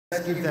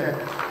Let's give that a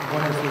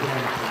wonderful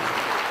hand, please.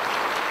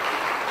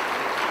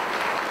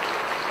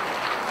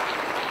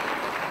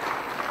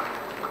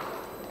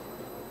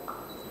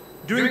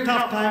 During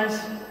tough times,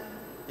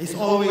 it's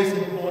always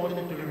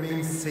important to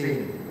remain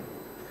sane.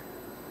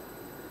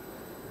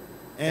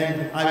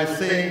 And I will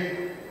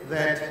say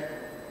that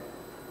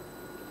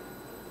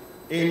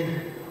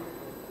in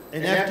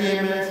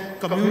FTMS,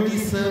 community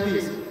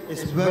service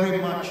is very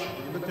much,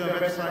 look at our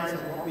websites and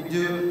what we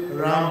do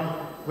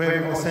around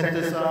where our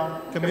centers are,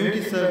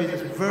 community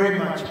service is very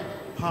much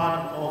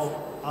part of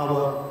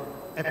our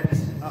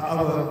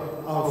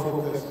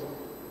focus.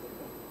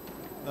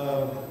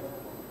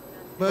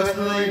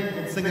 Personally,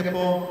 in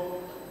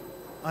Singapore,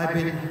 I've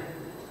been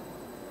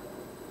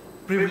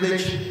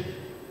privileged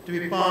to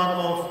be part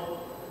of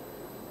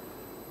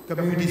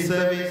community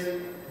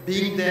service,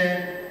 being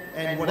there,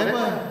 and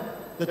whatever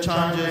the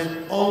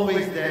challenges,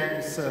 always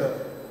there to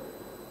serve.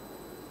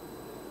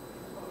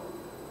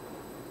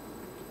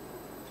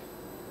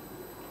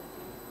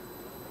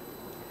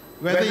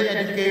 Whether in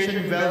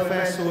education,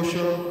 welfare,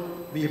 social,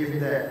 we have been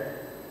there.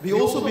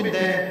 We've also been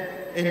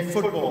there in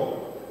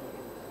football.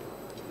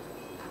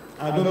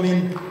 I don't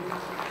mean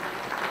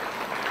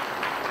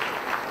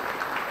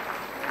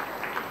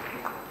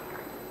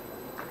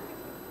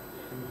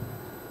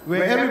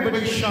where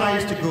everybody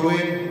shies to go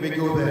in, we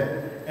go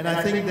there. And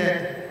I think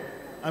that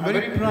I'm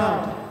very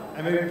proud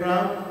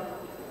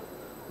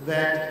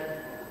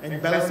that in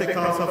Balestier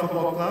Khalsa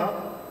Football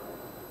Club,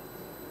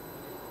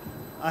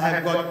 I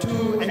have got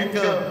two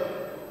anchor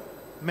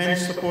men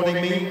supporting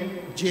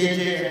me,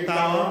 JJ and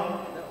Tawa,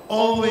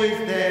 always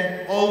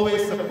there,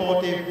 always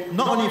supportive,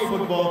 not only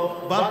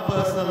football, but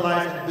personal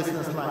life and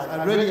business life.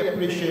 I really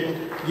appreciate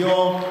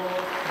your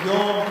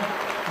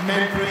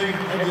mentoring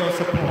and your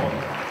support.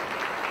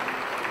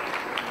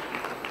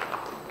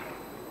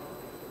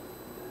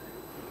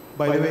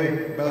 By the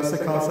way,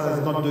 Balestier Khalsa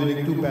is not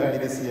doing too badly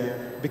this year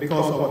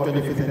because of our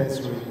 25th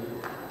anniversary.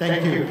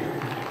 Thank you.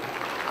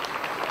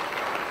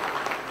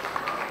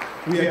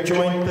 We are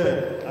joint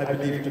third, I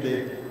believe,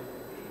 today.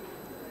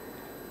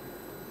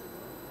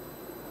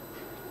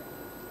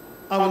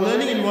 Our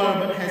learning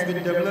environment has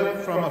been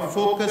developed from a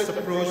focused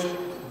approach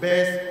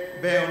based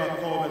on our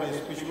core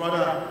values, which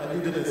Radha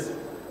alluded to this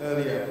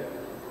earlier.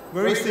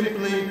 Very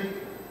simply,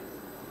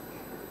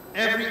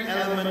 every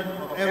element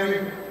of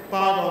every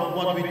part of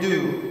what we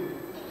do,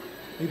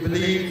 we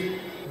believe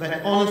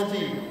that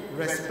honesty,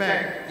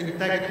 respect,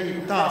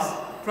 integrity, trust,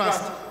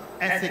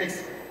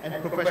 ethics,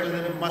 and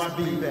professionalism must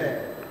be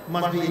there.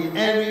 Must be in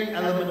every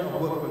element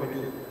of work that we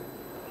do.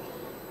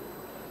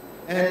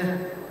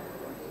 And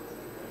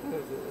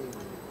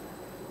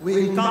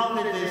we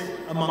inculcate this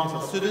amongst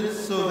our students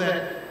so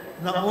that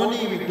not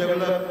only we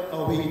develop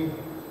or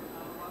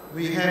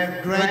we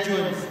have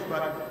graduates,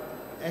 but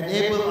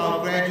enable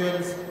our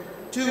graduates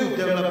to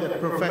develop their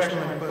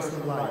professional and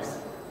personal lives.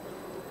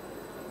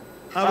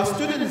 Our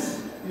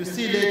students, you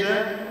see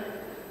later,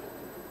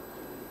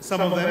 some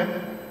of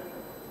them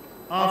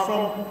are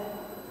from,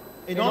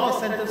 in all our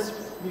centers,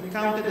 we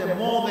counted there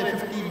more than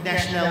 50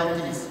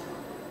 nationalities.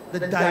 The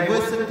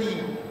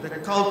diversity, the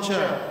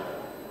culture,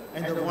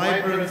 and the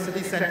vibrant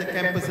city center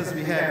campuses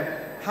we have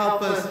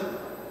help us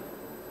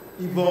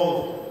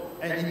evolve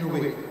and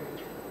innovate.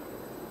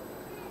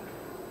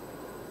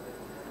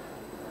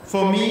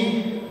 For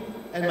me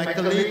and my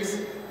colleagues,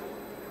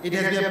 it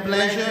has been a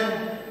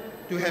pleasure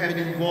to have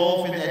been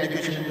involved in the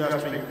education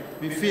industry.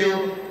 We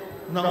feel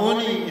not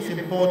only it's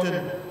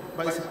important,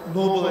 but it's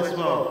noble as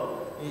well.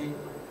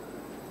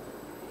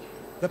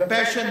 The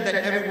passion that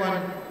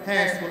everyone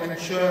has will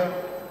ensure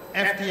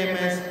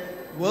FTMS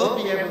will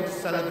be able to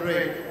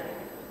celebrate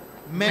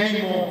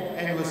many more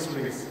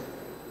anniversaries.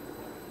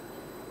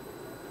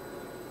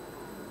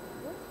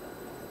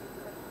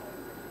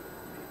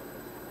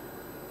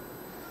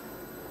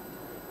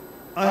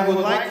 I would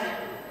like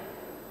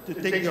to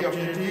take the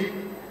opportunity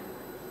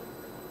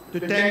to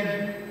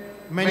thank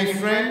many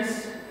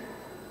friends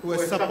who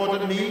have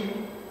supported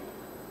me,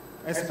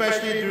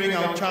 especially during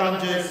our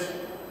challenges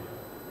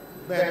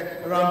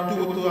that around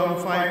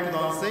 2005,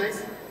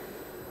 2006,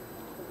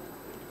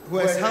 who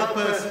has helped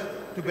us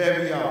to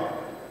where we are.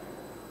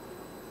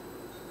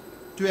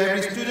 To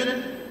every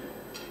student,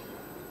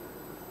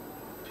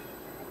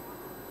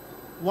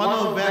 one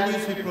of the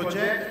values we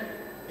project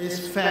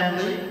is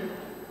family.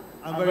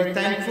 I'm very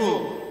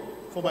thankful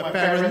for my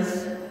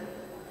parents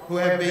who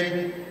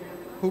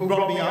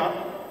brought me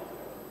up.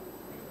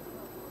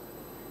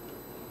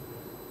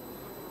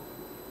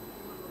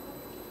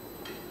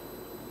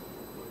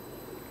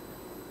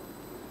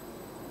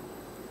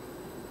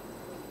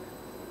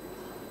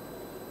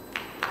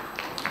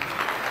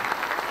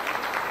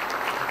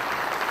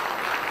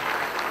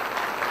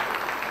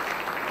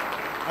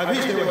 I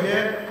wish they were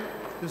here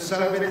to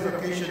celebrate this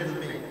occasion with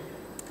me.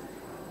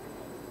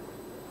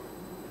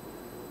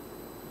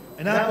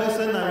 Another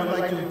person I would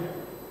like to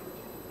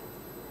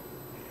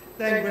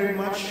thank very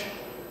much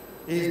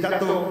is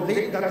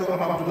late Dato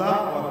Abdullah,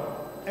 our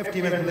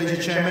FTMS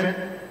Malaysia chairman,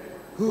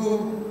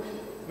 who,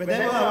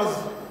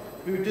 whenever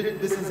we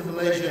did business in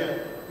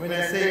Malaysia, when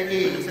I say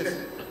A, he says,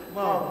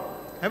 well,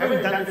 haven't we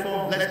done it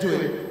before? Let's do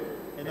it.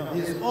 You know,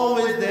 he's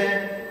always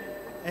there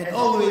and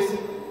always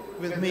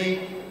with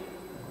me,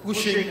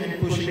 pushing and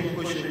pushing and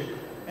pushing.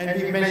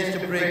 And we managed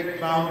to break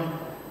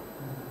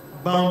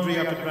boundary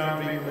after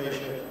boundary in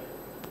Malaysia.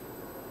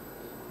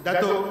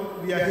 Dato',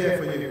 we are here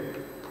for you.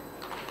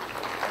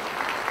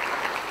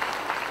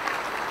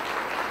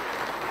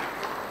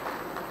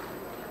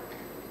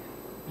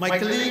 My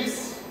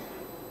colleagues,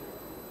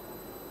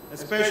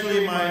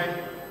 especially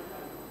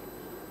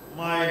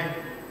my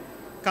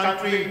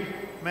country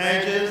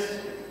managers,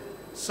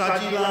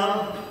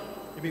 Shangri-La,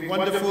 you've been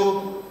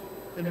wonderful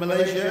in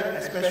Malaysia,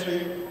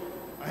 especially,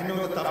 I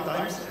know the tough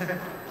times,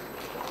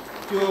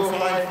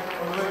 205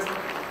 onwards.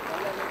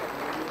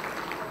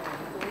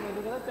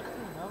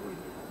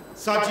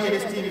 Saji and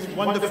his team is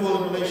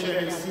wonderful in Malaysia,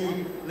 and you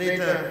see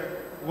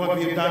later what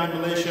we've done in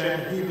Malaysia,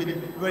 and he's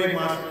been very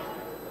much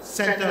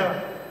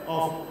center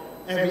of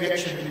every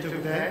action we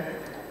took there.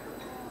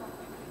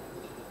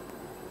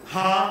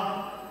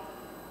 Ha,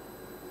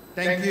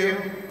 thank you.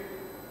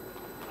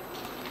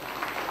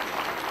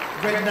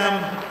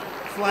 Vietnam,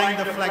 flying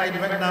the flag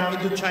in Vietnam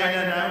into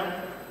China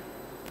now.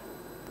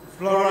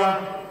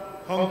 Flora,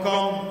 Hong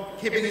Kong,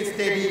 keeping it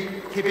steady,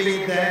 keeping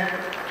it there.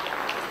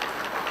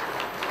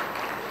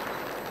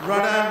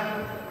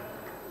 Radha,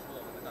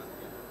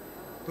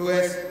 who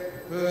is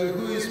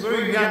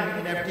very young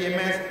in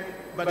FTMS,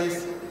 but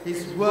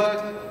he's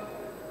worked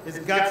his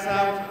guts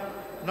out,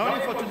 not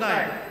only for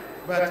tonight,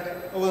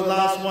 but over the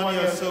last 1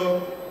 year or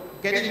so,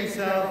 getting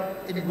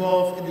himself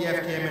involved in the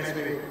FTMS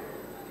way.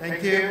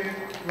 Thank you,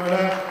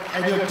 Radha,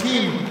 and your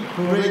team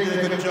who really did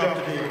a good job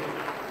today.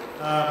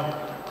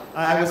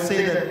 I would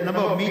say the number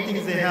of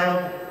meetings they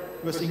held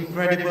was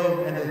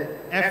incredible, and the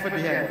effort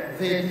they had,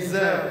 they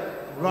deserve.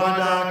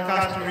 Radha,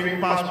 Kasturi,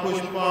 Pas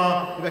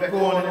Pushpa, we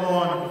go on and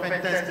on.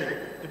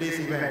 Fantastic, today's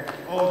event.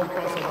 All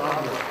because of the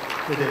hard work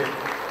today.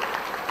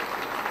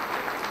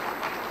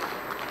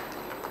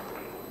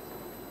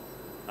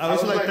 I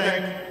also like to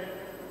thank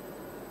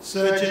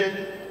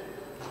Surgeon,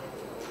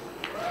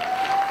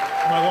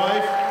 my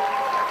wife,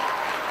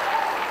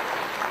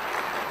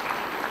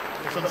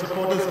 there's some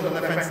supporters on the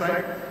left-hand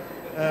side,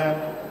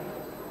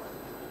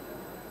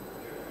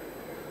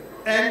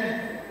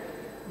 and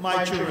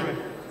my children.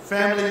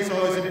 Family is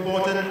always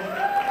important.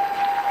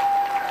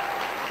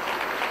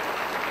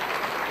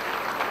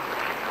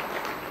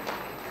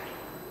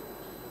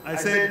 I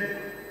said,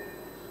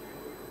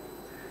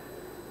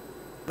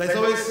 there's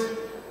always,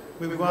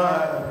 with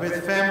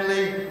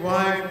family,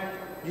 wife,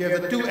 you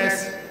have the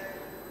 2S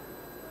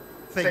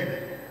thing.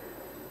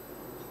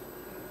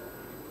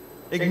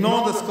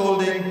 Ignore the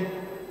scolding,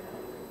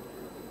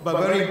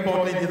 but very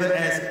importantly, the other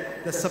S,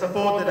 the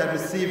support that I've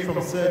received from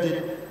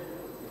Surgeon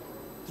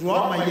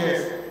throughout my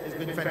years. It's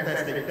been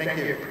fantastic. Thank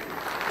you.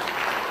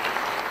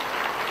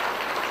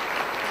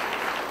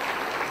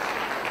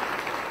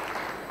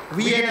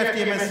 We at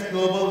FTMS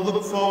Global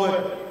look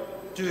forward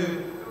to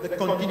the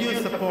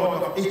continued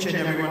support of each and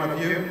every one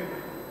of you.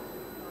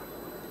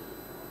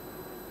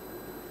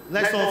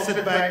 Let's all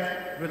sit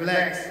back,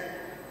 relax,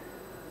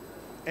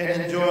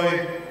 and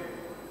enjoy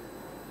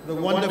the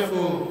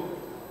wonderful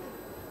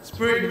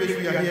spirit in which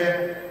we are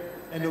here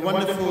and the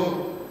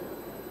wonderful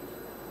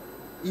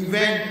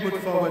event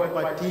put forward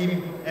by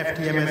Team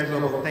FTMS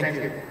Global. Thank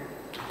you.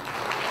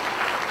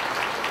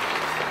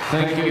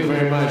 Thank you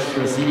very much,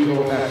 the CEO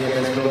of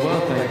FTMS Global.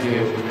 Thank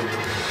you.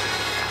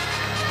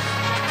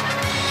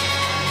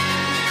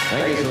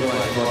 Thank you so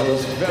much for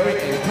those very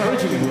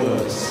encouraging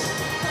words.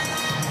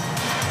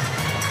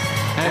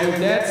 And with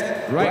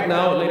that, right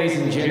now, ladies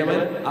and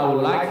gentlemen, I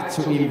would like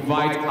to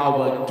invite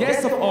our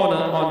guest of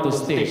honor onto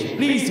stage.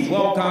 Please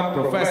welcome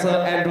Professor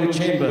Andrew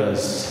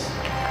Chambers.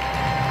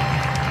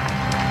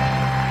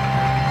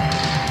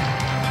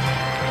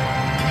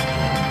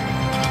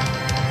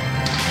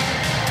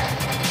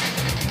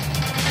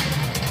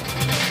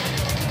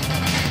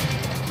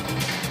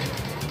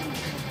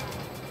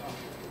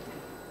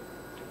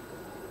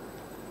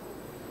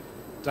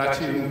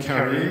 Datin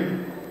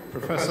Karim,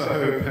 Professor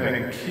Ho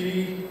Peng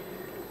Kee,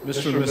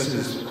 Mr. and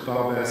Mrs.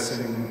 Baber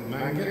Singh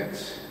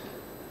Mangat,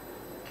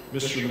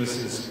 Mr. and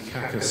Mrs.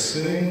 Kaka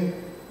Singh,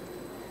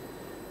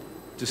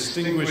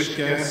 distinguished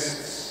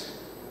guests,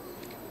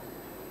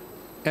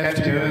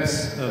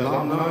 FTMS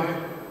alumni,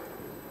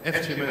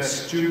 FTMS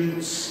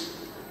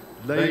students,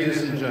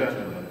 ladies and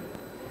gentlemen.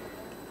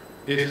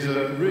 It is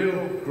a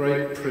real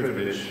great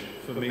privilege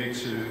for me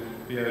to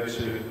be able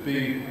to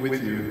be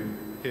with you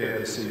here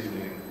this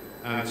evening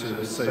and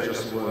to say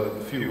just a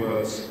few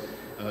words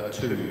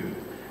to you.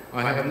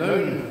 I have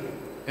known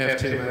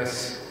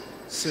FTMS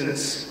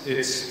since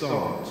its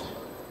start,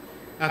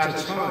 at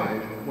a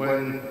time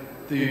when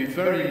the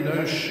very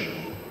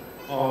notion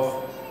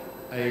of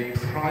a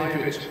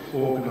private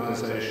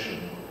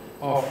organization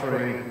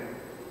offering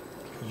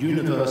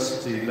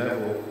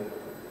university-level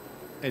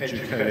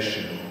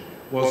education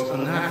was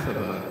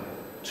anathema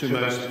to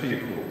most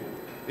people.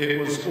 It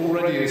was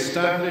already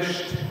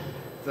established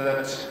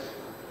that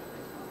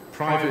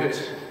private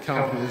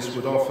companies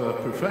would offer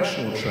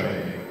professional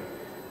training,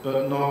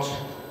 but not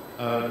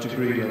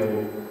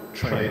degree-level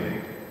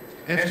training.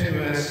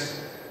 FTMS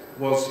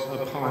was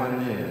a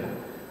pioneer.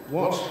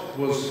 What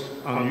was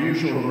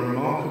unusual and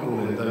remarkable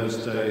in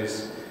those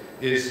days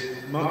is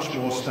much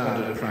more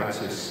standard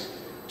practice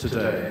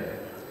today.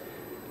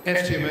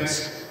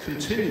 FTMS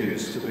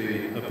continues to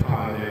be a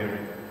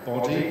pioneering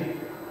body,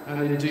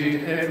 and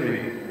indeed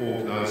every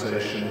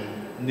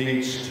organisation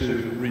needs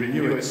to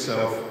renew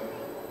itself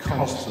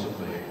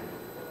constantly.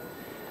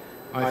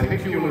 I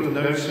think you will have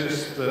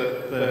noticed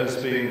that there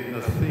has been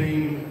a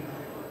theme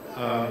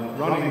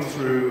running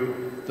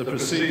through the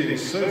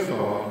proceedings so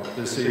far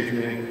this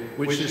evening,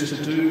 which is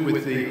to do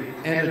with the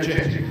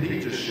energetic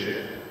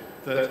leadership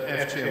that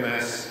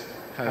FTMS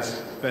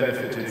has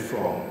benefited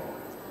from.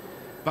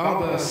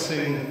 Balbir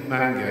Singh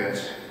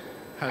Mangat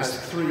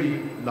has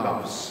three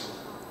loves: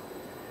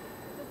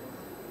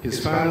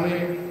 his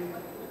family,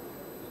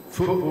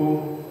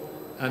 football,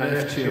 and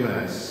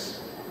FTMS.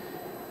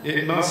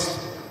 It must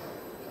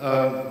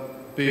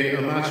be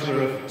a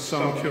matter of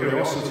some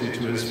curiosity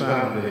to his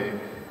family,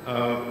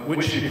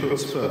 which he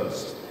puts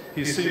first.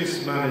 He seems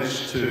to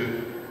manage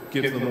to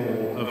give them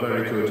all a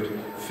very good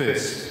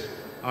fist.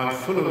 I'm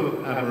full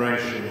of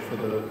admiration for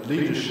the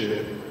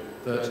leadership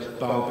that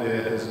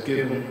Balbir has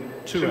given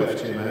to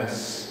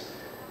FTMS,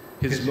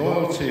 his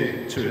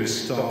loyalty to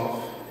his staff,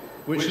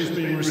 which has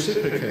been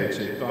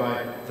reciprocated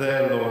by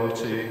their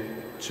loyalty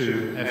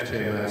to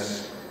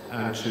FTMS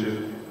and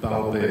to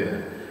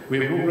Balbir.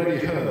 We've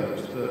already heard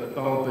that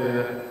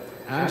Balbir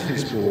and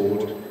his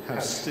board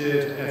have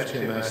steered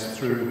FTMS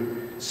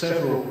through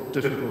several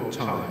difficult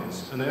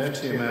times, and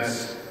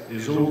FTMS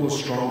is all the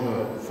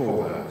stronger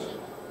for that.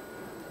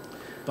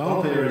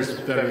 Balbir is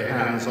very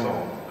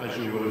hands-on, as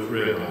you will have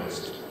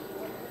realised.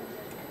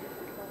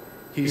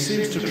 He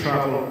seems to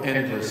travel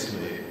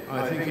endlessly.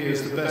 I think he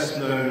is the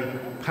best-known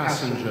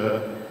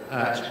passenger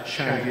at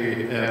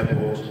Changi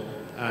Airport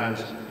and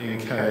in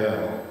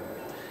KL.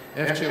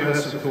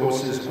 FTMS, of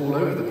course, is all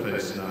over the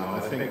place now, I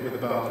think with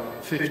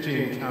about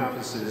 15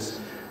 campuses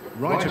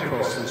right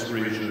across this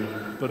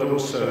region, but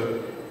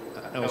also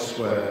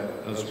elsewhere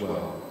as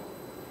well.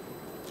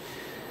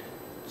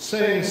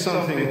 Saying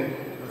something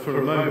for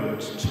a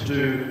moment to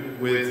do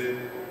with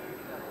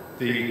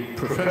the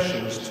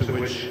professions to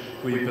which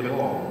we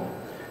belong,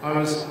 I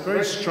was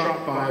very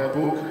struck by a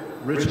book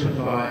written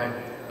by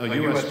a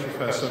US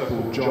professor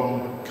called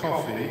John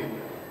Coffey,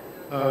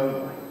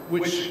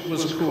 which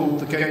was called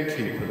The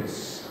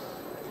Gatekeepers.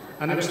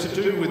 And it was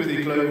to do with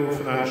the global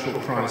financial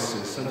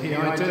crisis, and he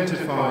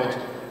identified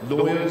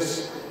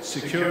lawyers,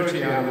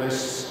 security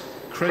analysts,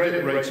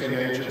 credit rating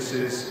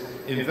agencies,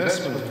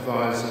 investment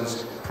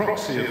advisors,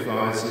 proxy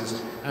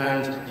advisors,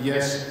 and,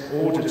 yes,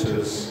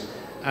 auditors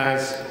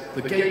as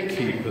the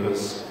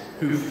gatekeepers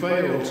who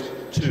failed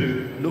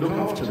to look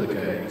after the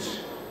gate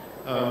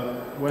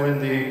when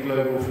the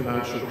global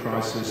financial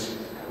crisis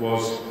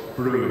was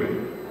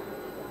brewing.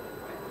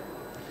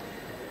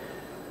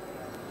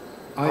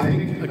 I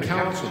think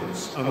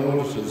accountants and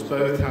auditors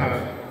both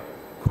have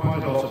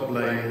quite a lot of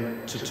blame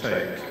to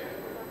take.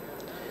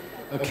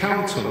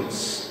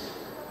 Accountants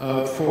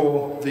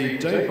for the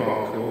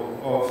debacle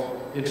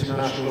of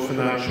international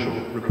financial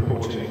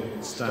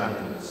reporting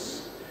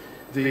standards.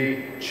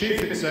 The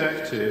chief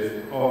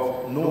executive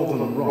of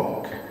Northern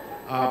Rock,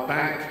 our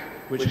bank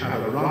which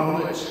had a run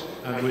on it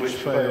and which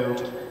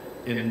failed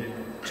in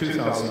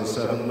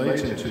 2007,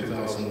 late in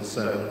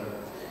 2007,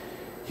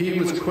 he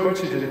was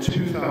quoted in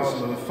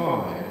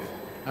 2005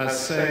 as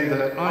saying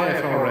that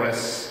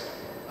IFRS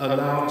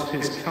allowed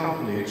his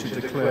company to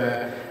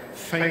declare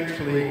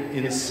faintly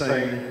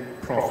insane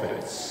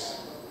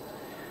profits.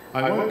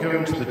 I won't go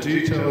into the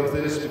detail of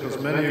this because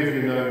many of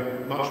you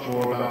know much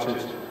more about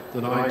it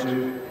than I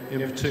do, in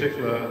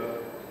particular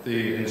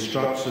the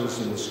instructors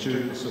and the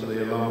students and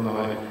the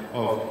alumni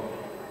of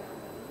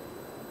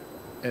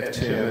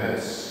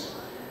FTMS.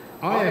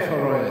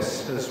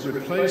 IFRS has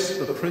replaced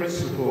the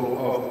principle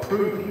of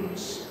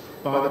prudence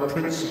by the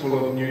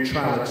principle of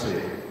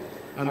neutrality,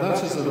 and that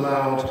has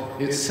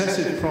allowed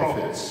excessive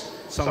profits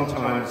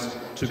sometimes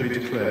to be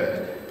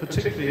declared,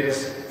 particularly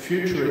as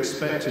future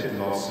expected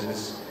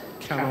losses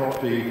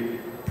cannot be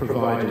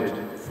provided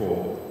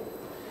for.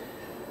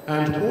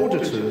 And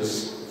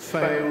auditors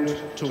failed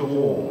to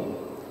warn.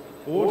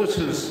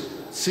 Auditors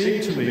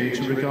seem to me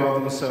to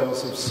regard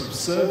themselves as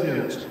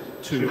subservient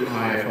to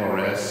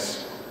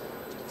IFRS,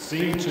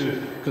 seem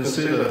to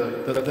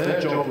consider that their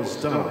job was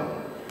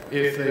done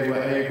if they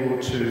were able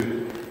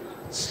to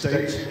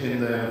state in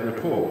their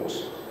report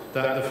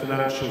that the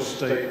financial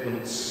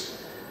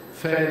statements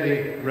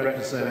fairly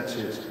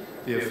represented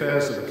the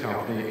affairs of the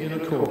company in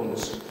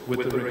accordance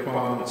with the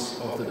requirements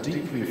of the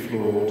deeply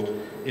flawed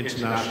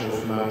international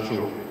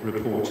financial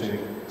reporting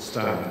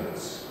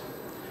standards.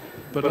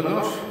 But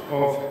enough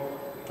of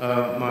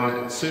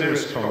my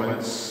serious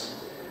comments.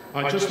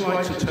 I'd just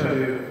like to tell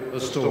you a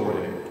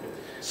story.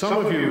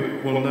 Some of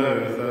you will know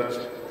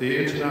that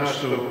the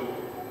International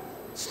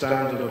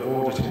Standard of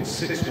Auditing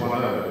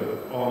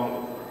 610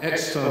 on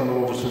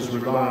external auditors'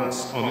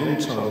 reliance on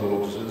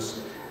internal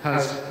auditors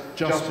has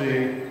just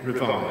been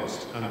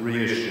revised and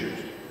reissued.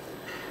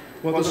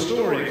 Well, the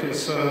story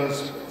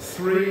concerns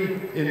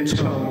 3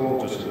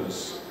 internal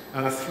auditors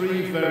and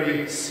 3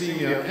 very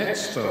senior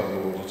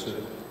external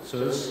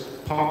auditors,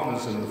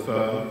 partners in the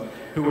firm,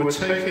 who were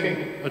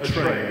taking a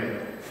train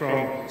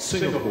from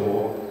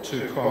Singapore to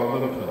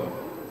Kuala Lumpur.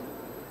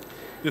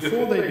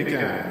 Before they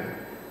began,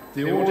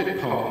 the audit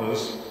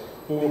partners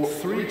bought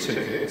 3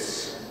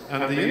 tickets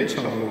and the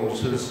internal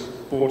auditors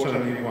bought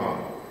only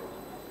 1.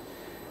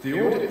 The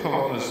audit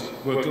partners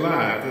were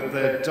glad that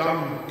their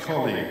dumb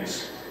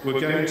colleagues were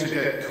going to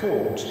get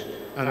caught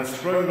and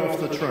thrown off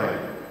the train.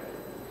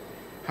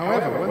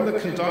 However, when the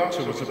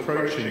conductor was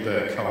approaching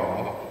their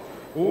car,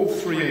 all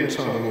 3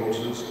 internal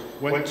auditors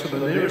went to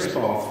the nearest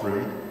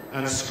bathroom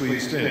and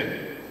squeezed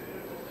in.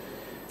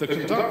 The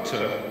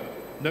conductor,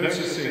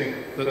 noticing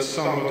that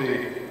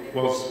somebody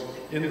was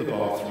in the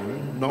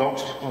bathroom,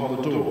 knocked on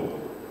the door.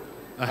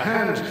 A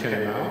hand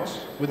came out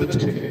with a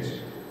ticket.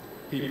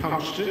 He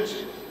punched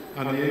it,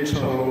 and the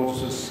internal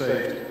auditors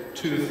saved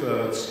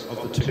 2/3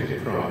 of the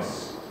ticket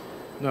price.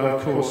 Now,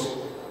 of course,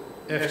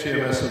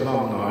 FTMS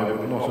alumni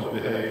would not have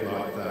behaved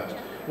like that.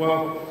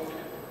 Well,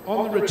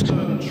 on the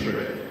return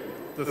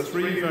trip, the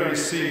 3 very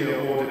senior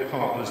audit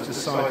partners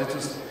decided to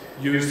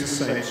use the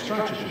same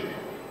strategy.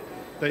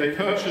 They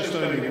purchased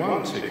only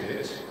 1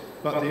 ticket,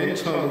 but the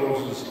internal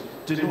auditors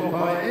did not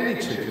buy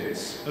any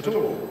tickets at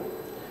all.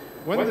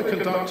 When the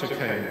conductor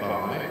came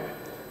by,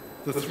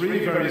 the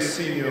 3 very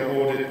senior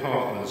audit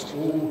partners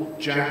all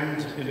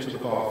jammed into the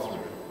bathroom.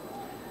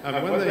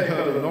 And when they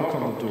heard a knock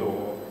on the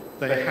door,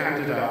 they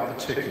handed out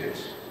the ticket.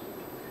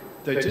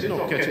 They did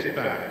not get it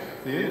back.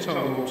 The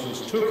internal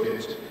auditors took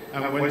it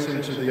and went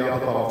into the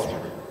other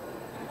bathroom.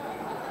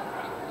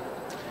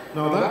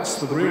 Now that's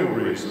the real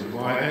reason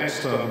why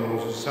external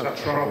auditors have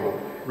trouble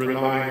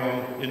relying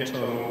on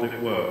internal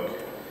audit work.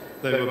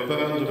 They were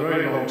burned a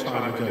very long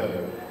time ago,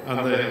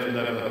 and they have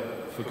never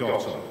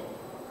forgotten.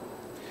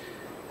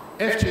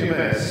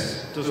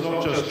 FTMS does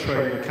not just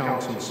train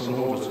accountants and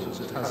auditors,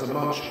 it has a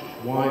much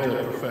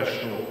wider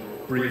professional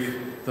brief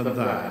than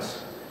that.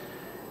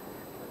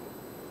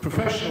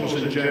 Professionals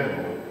in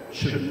general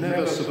should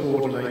never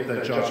subordinate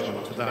their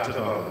judgment to that of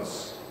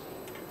others.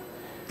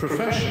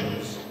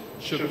 Professions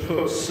should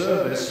put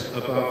service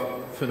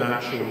above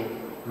financial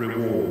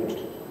reward.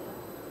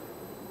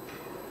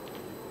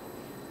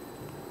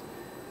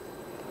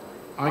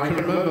 I can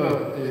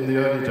remember in the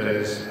early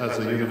days as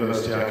a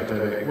university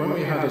academic when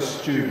we had a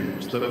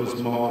student that was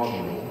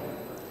marginal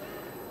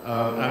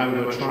and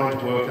we were trying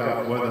to work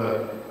out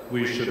whether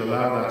we should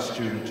allow that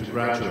student to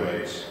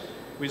graduate.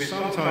 We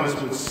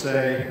sometimes would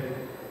say,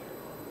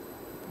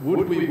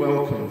 would we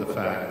welcome the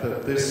fact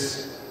that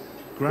this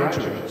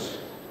graduate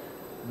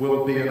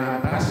will be an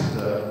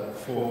ambassador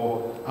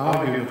for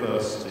our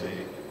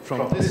university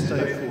from this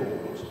day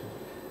forward,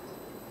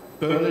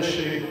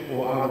 burnishing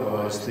or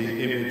otherwise the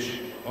image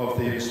of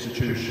the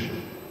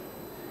institution.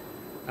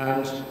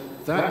 And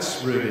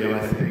that's really, I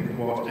think,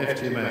 what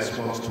FTMS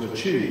wants to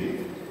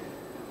achieve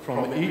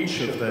from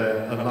each of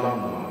their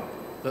alumni,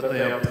 that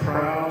they are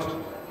proud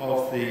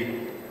of the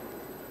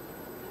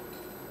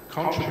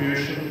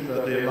contribution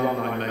that the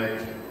alumni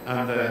make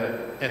and their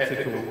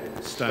ethical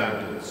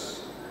standards.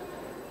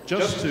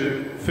 Just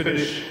to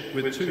finish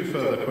with 2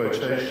 further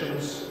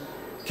quotations,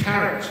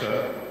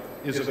 character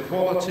is a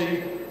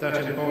quality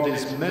that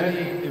embodies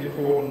many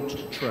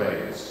important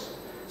traits,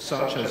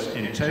 such as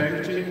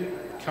integrity,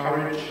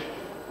 courage,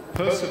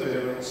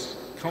 perseverance,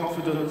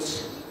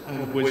 confidence,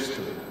 and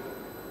wisdom.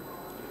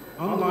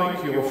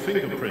 Unlike your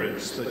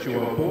fingerprints that you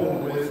are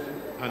born with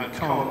and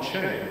can't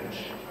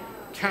change,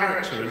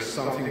 character is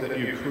something that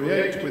you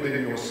create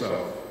within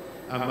yourself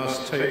and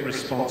must take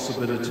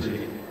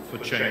responsibility for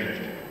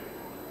changing.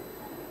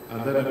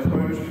 And then a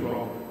quote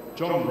from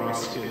John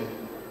Ruskin,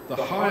 the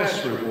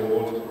highest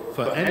reward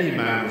for any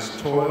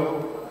man's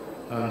toil,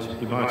 and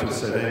he might have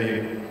said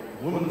any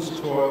woman's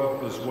toil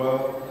as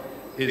well,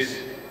 is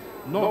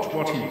not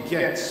what he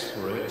gets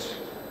for it,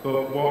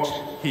 but what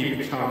he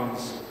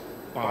becomes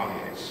by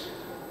it.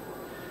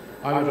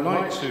 I would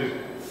like to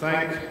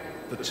thank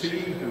the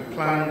team who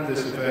planned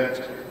this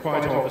event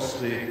quite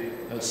obviously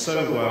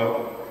so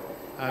well,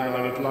 and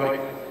I would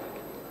like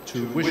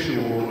to wish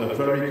you all a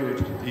very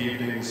good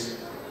evening's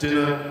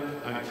dinner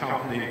and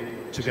company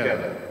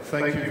together.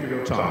 Thank you for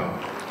your time.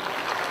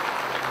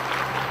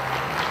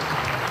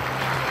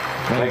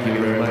 Thank you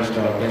very much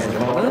to our guest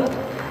of honor.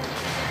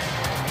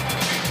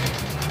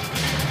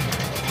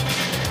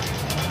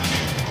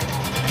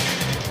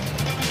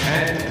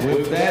 And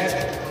with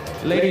that,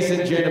 ladies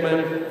and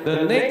gentlemen,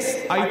 the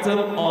next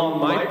item on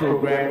my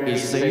program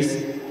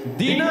says,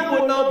 dinner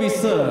will now be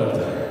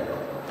served.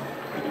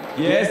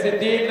 Yes,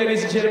 indeed,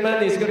 ladies and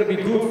gentlemen, it's going to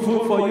be good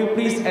food for you.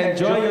 Please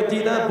enjoy your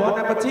dinner, bon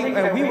appetit,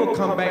 and we will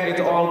come back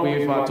later on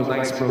with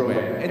tonight's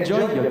program.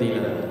 Enjoy your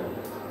dinner.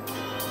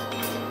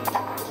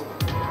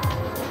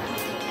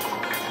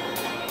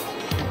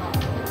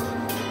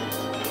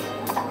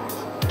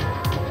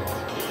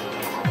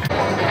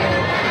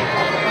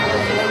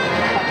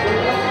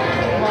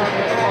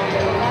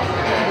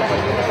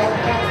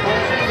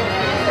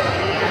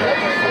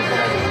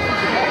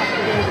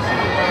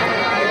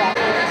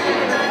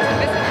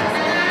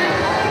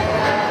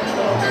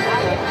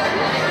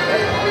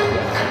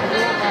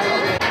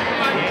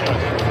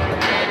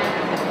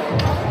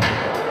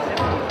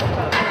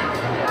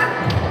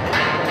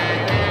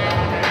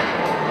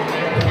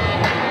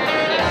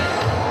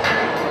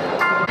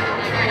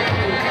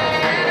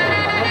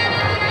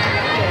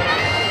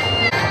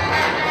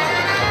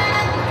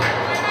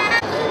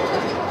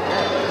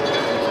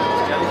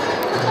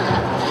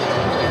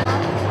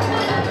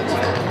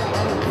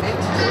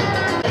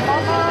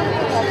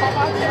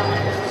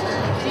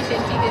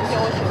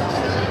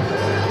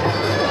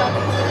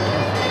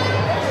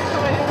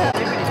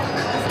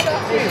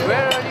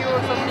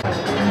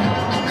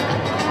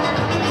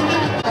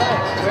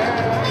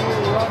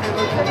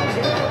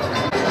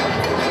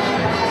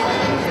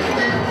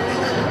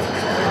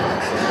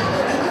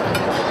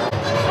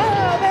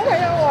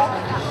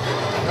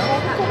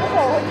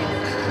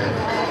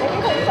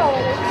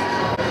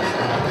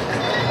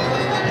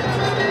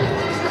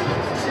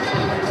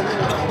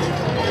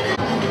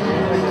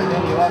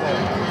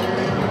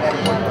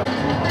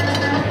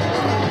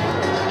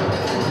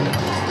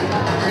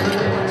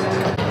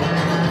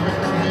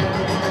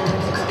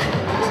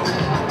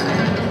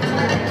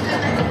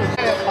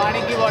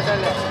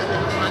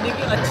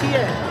 अच्छी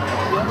है।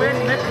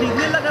 मैं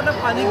खरीदने लगा था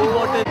पानी की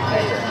बोतल।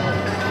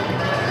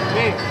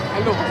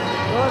 Hello.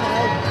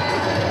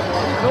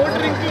 No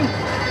drinking.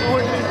 No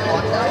drinking.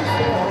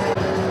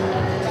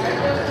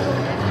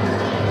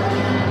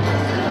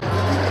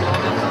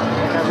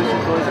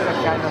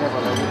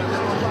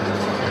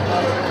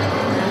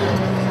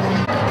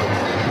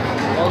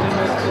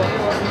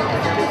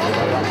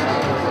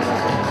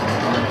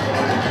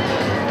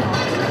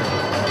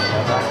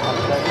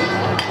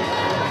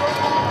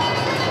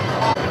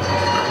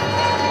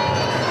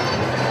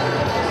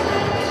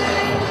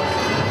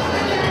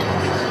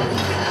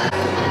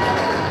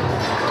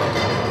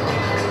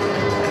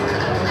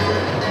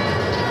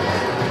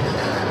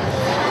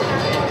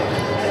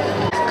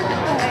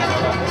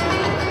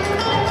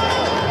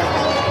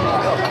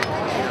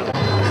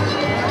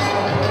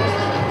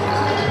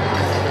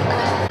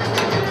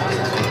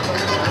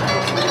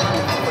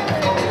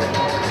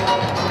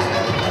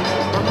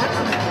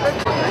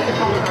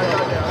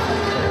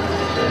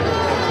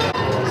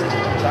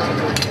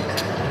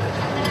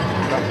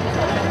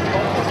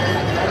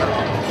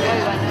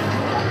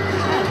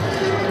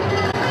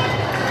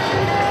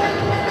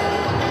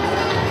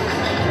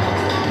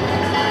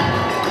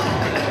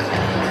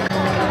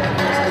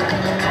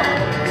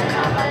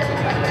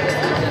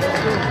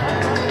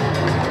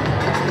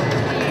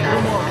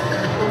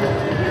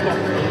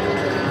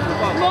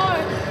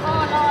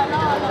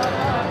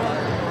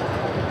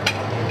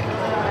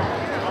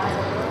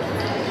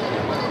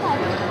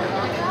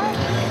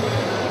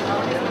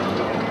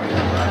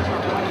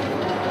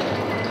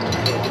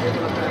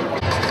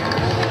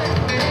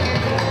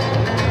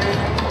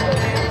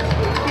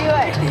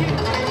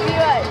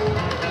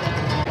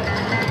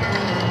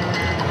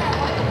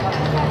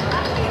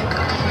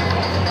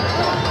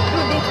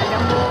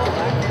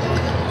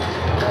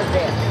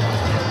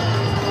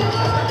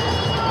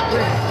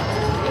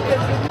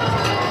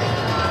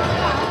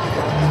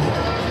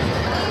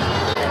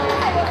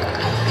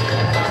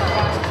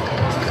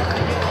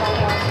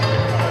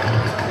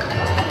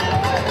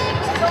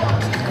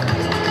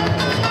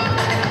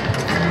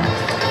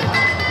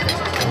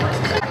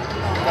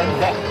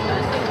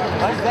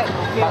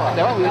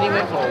 That one we only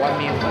went for one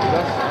meal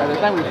because by the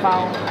time we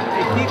found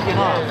Steve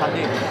cannot on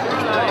Sunday.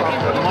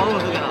 Tomorrow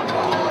also cannot.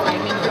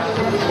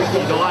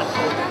 You don't want.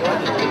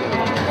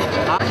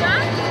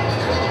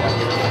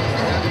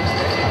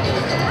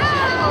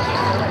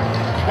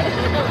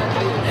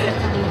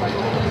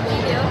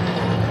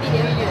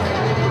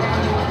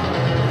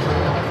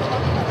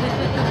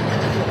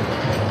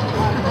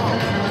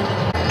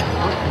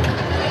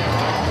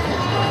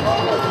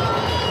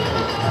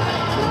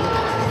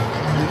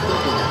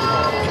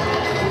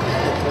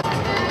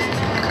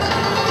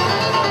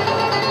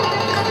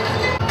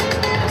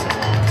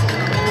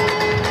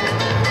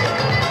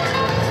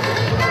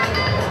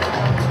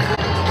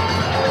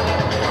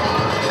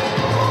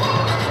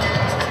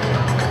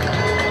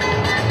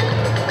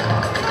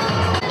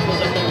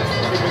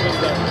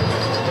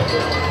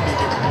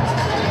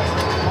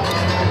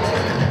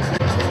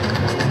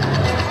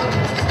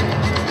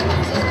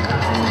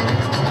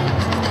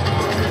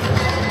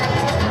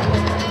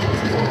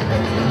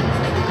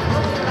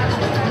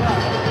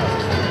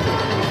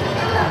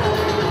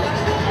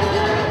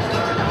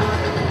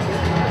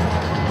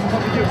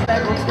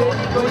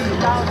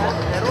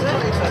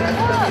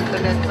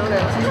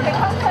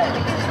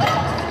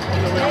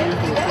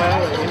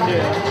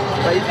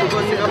 I used to go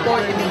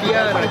Singapore,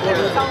 India, and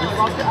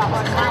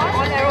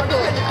on aero to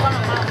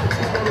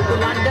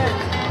London.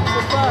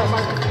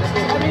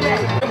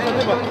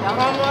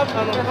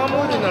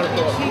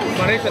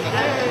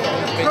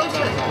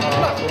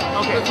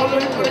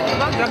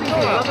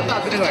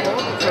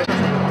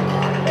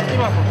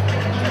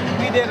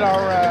 We did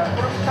our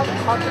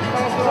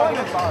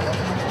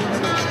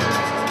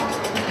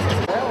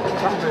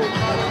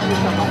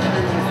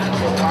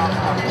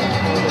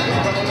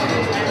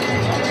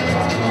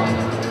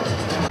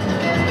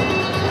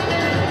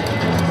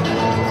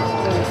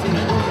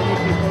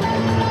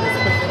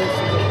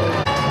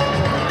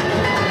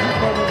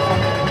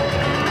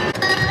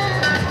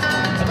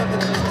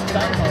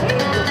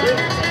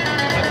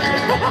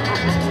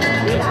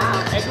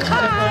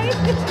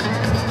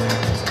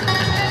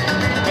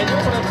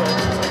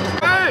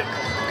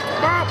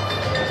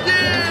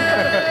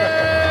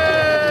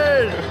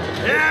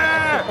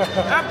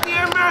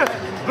FTMS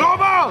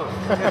Global!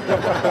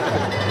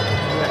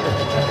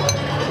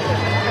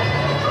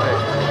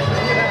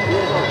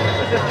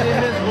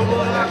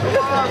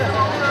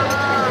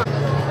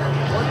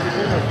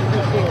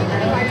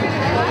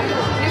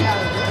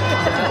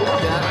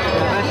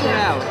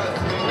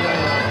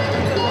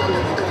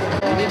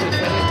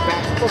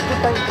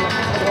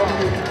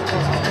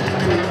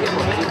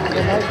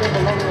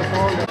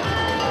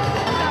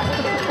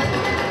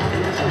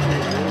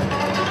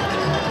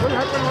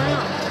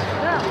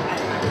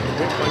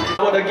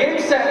 For the game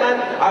segment,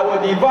 I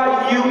will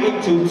divide you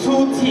into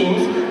two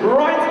teams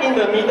right in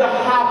the middle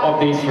half of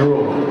this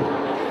room.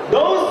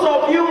 Those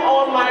of you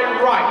on my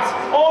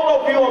right,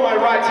 all of you on my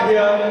right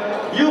here,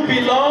 you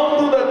belong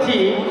to the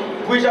team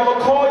which I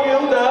will call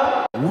you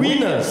the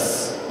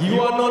winners.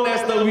 You are known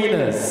as the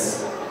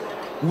winners.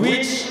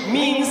 Which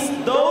means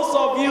those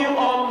of you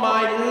on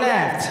my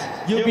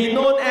left, you'll be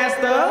known as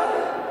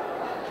the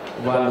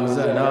one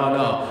loser.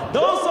 No.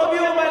 Those of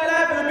you on my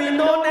left will be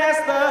known as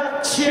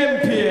the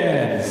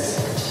champions.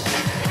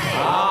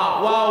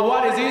 Well,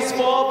 what is this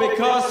for?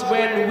 Because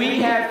when we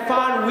have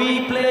fun,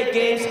 we play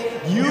games,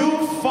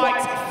 you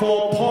fight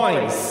for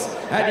points.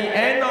 At the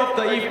end of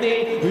the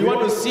evening, we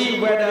want to see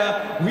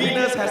whether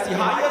winners has the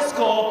highest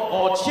score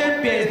or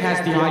champions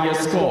has the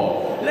highest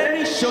score. Let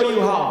me show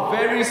you how.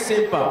 Very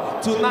simple.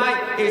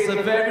 Tonight is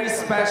a very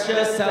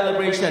special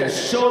celebration.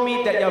 Show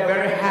me that you're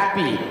very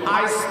happy.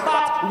 I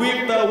start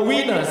with the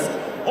winners.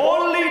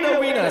 Only the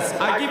winners.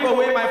 I give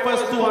away my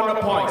first 200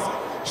 points.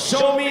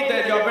 Show me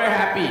that you're very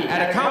happy.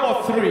 At a count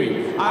of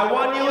 3, I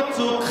want you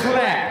to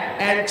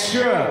clap and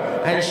cheer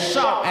and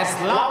shout as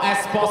loud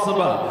as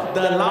possible.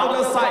 The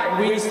louder side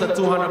wins the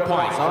 200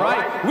 points,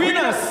 alright?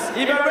 Winners,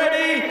 if you're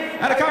ready,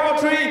 at a count of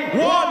 3,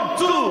 1,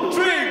 2,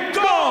 3,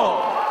 go!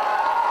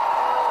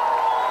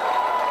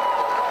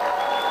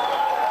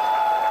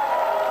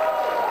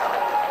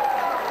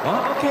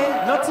 Oh, okay,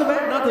 not too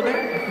bad, not too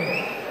bad.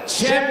 Okay.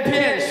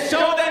 Champions,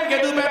 show them you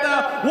can do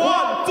better.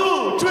 1,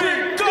 2,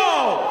 3,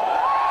 go!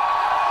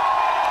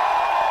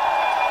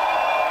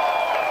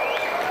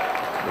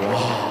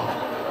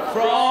 Wow.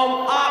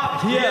 From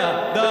up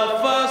here, the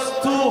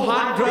first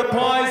 200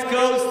 points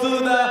goes to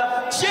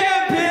the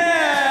champions.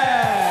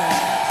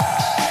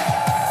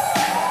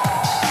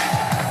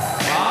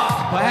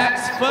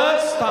 Perhaps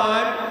first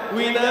time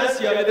winners,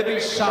 you're a little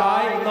bit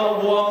shy,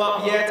 not warm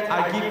up yet.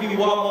 I give you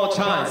one more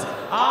chance.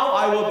 Now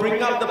I will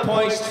bring up the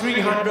points,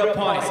 300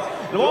 points.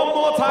 One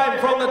more time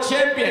from the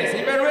champions.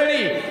 If you're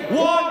ready,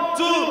 1,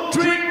 2,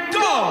 3,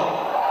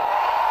 go!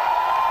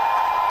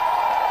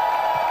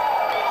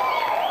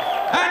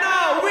 And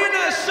now,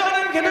 winners, show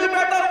them can do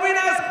better.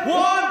 Winners,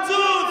 1, 2,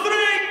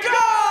 3, go!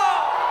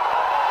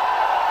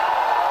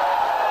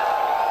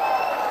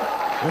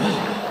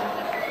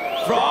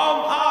 From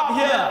up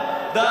here,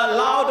 the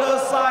louder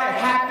side,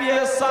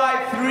 happier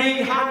side,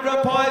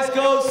 300 points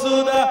goes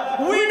to the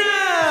winners.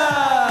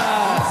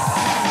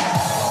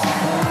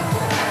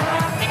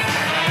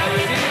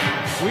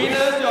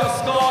 Winners, your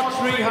score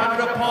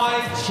 300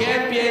 points.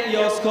 Champion,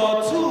 your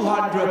score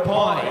 200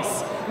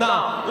 points.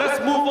 Now, let's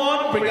move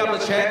on, bring up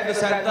the chair in the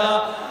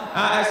center.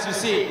 As you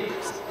see,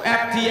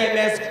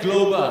 FTMS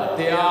Global,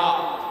 they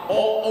are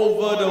all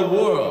over the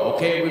world,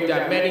 okay, with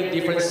their many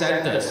different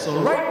centers.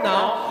 So right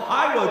now,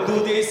 I will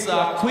do this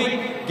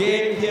quick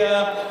game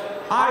here.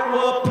 I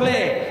will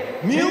play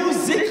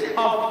music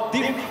of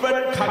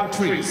different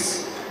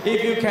countries.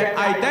 If you can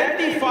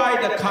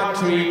identify the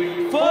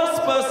country,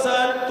 first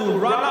person to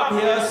run up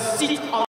here, sit on